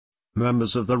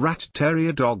Members of the Rat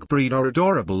Terrier dog breed are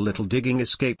adorable little digging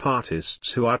escape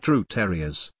artists who are true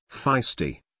terriers,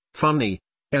 feisty, funny,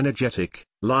 energetic,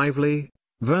 lively,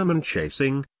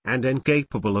 vermin-chasing, and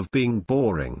incapable of being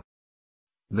boring.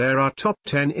 There are top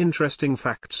 10 interesting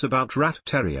facts about Rat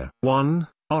Terrier. 1.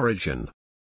 Origin.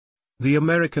 The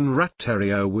American Rat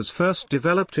Terrier was first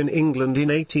developed in England in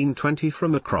 1820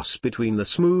 from a cross between the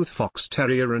smooth fox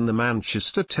terrier and the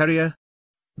Manchester Terrier.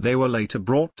 They were later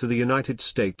brought to the United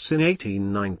States in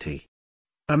 1890.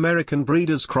 American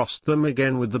breeders crossed them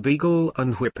again with the Beagle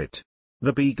and Whippet.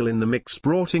 The Beagle in the mix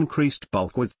brought increased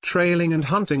bulk with trailing and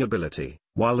hunting ability,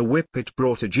 while the Whippet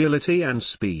brought agility and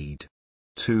speed.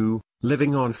 2.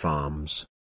 Living on farms.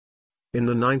 In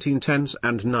the 1910s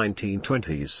and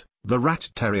 1920s, the Rat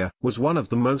Terrier was one of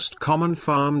the most common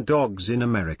farm dogs in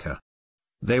America.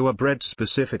 They were bred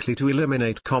specifically to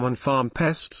eliminate common farm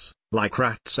pests, like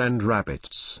rats and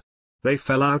rabbits. They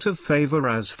fell out of favor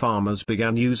as farmers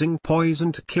began using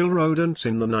poison to kill rodents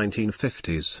in the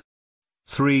 1950s.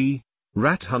 3.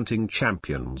 Rat hunting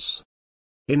champions.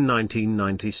 In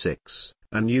 1996,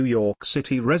 a New York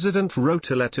City resident wrote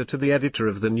a letter to the editor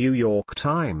of the New York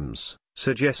Times,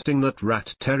 suggesting that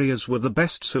rat terriers were the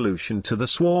best solution to the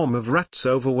swarm of rats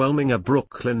overwhelming a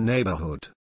Brooklyn neighborhood.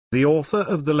 The author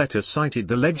of the letter cited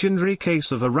the legendary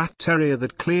case of a rat terrier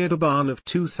that cleared a barn of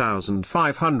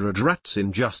 2,500 rats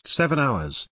in just 7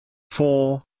 hours.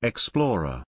 4.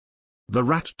 Explorer. The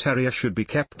rat terrier should be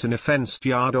kept in a fenced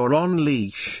yard or on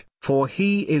leash, for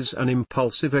he is an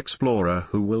impulsive explorer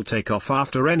who will take off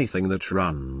after anything that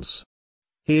runs.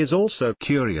 He is also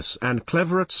curious and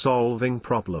clever at solving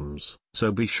problems,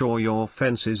 so be sure your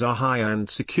fences are high and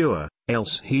secure,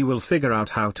 else he will figure out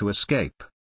how to escape.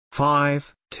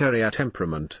 5. Terrier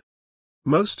temperament.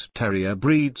 Most terrier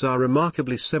breeds are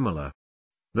remarkably similar.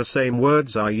 The same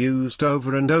words are used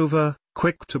over and over: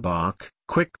 quick to bark,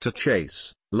 quick to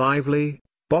chase, lively,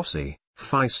 bossy,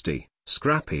 feisty,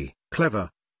 scrappy, clever,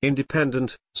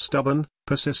 independent, stubborn,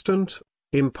 persistent,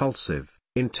 impulsive,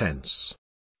 intense.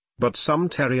 But some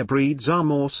terrier breeds are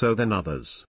more so than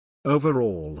others.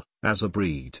 Overall, as a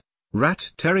breed,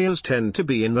 Rat Terriers tend to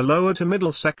be in the lower to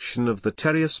middle section of the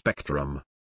terrier spectrum.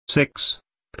 6.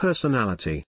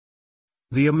 Personality.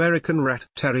 The American Rat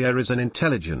Terrier is an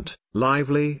intelligent,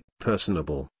 lively,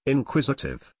 personable,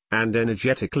 inquisitive, and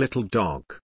energetic little dog.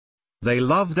 They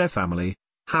love their family,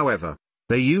 however,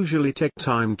 they usually take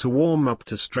time to warm up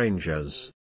to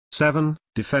strangers. 7.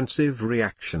 Defensive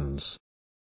reactions.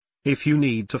 If you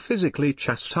need to physically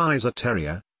chastise a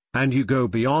terrier, and you go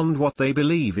beyond what they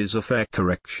believe is a fair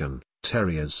correction,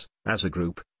 terriers, as a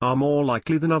group, are more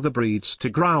likely than other breeds to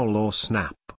growl or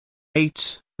snap.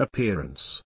 8.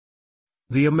 Appearance.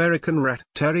 The American Rat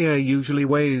Terrier usually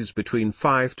weighs between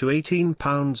 5 to 18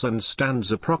 pounds and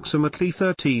stands approximately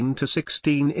 13 to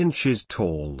 16 inches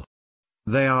tall.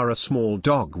 They are a small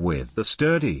dog with a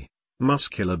sturdy,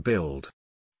 muscular build.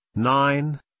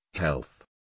 9. Health.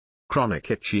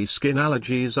 Chronic itchy skin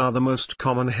allergies are the most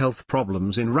common health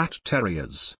problems in rat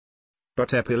terriers.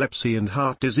 But epilepsy and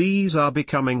heart disease are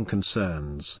becoming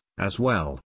concerns, as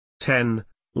well. 10.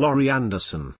 Laurie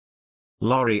Anderson.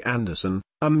 Laurie Anderson,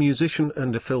 a musician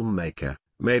and a filmmaker,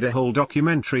 made a whole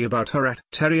documentary about her rat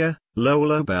terrier,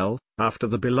 Lola Bell, after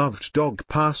the beloved dog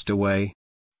passed away.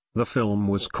 The film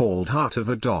was called Heart of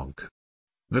a Dog.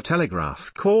 The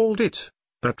Telegraph called it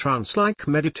a trance-like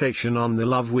meditation on the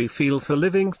love we feel for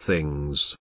living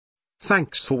things.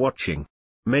 Thanks for watching.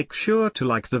 Make sure to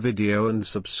like the video and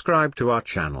subscribe to our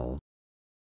channel.